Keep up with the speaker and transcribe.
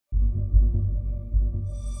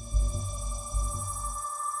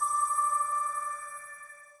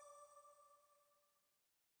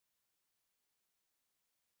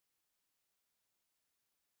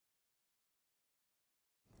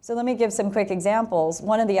So let me give some quick examples.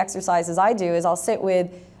 One of the exercises I do is I'll sit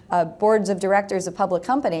with boards of directors of public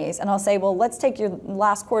companies, and I'll say, well, let's take your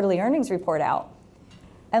last quarterly earnings report out.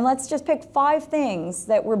 And let's just pick 5 things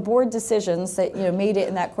that were board decisions that made it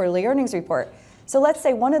in that quarterly earnings report. So let's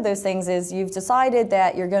say one of those things is you've decided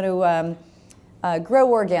that you're going to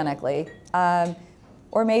grow organically.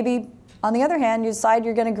 Or maybe, on the other hand, you decide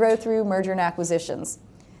you're going to grow through merger and acquisitions.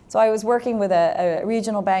 So I was working with a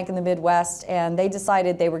regional bank in the Midwest, and they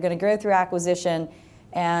decided they were going to grow through acquisition.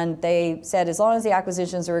 And they said, as long as the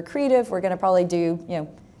acquisitions are accretive, we're going to probably do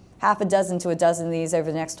half a dozen to a dozen of these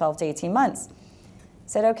over the next 12 to 18 months.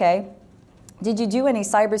 Said, okay, did you do any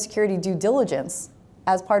cybersecurity due diligence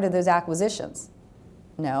as part of those acquisitions?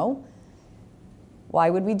 No. Why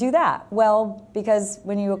would we do that? Well, because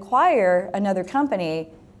when you acquire another company,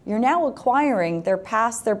 you're now acquiring their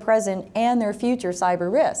past, their present, and their future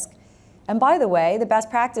cyber risk. And by the way, the best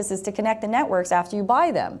practice is to connect the networks after you buy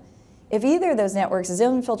them. If either of those networks is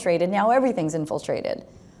infiltrated, now everything's infiltrated.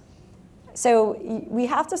 So we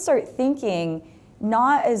have to start thinking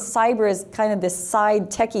not as cyber as kind of this side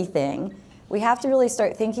techie thing. We have to really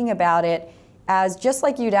start thinking about it as just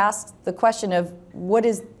like you'd ask the question of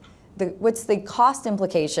what's the cost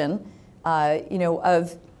implication,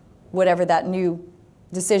 of whatever that new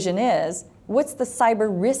decision is. What's the cyber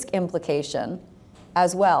risk implication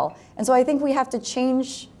as well? And so I think we have to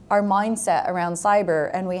change our mindset around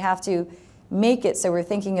cyber, and we have to make it so we're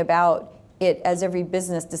thinking about it as every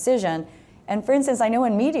business decision. And for instance, I know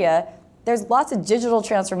in media, there's lots of digital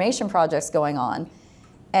transformation projects going on.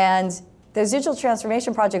 And those digital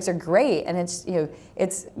transformation projects are great, and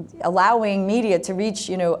it's allowing media to reach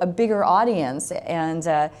a bigger audience and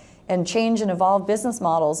change and evolve business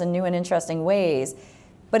models in new and interesting ways.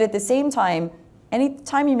 But at the same time,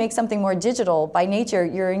 anytime you make something more digital, by nature,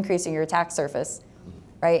 you're increasing your attack surface,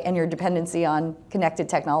 right? And your dependency on connected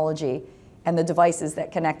technology and the devices that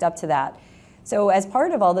connect up to that. So as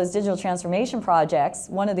part of all those digital transformation projects,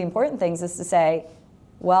 one of the important things is to say,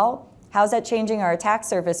 well, how's that changing our attack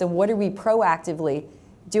surface, and what are we proactively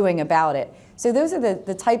doing about it? So those are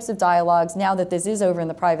the types of dialogues, now that this is over in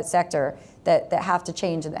the private sector, that have to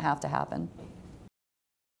change and that have to happen.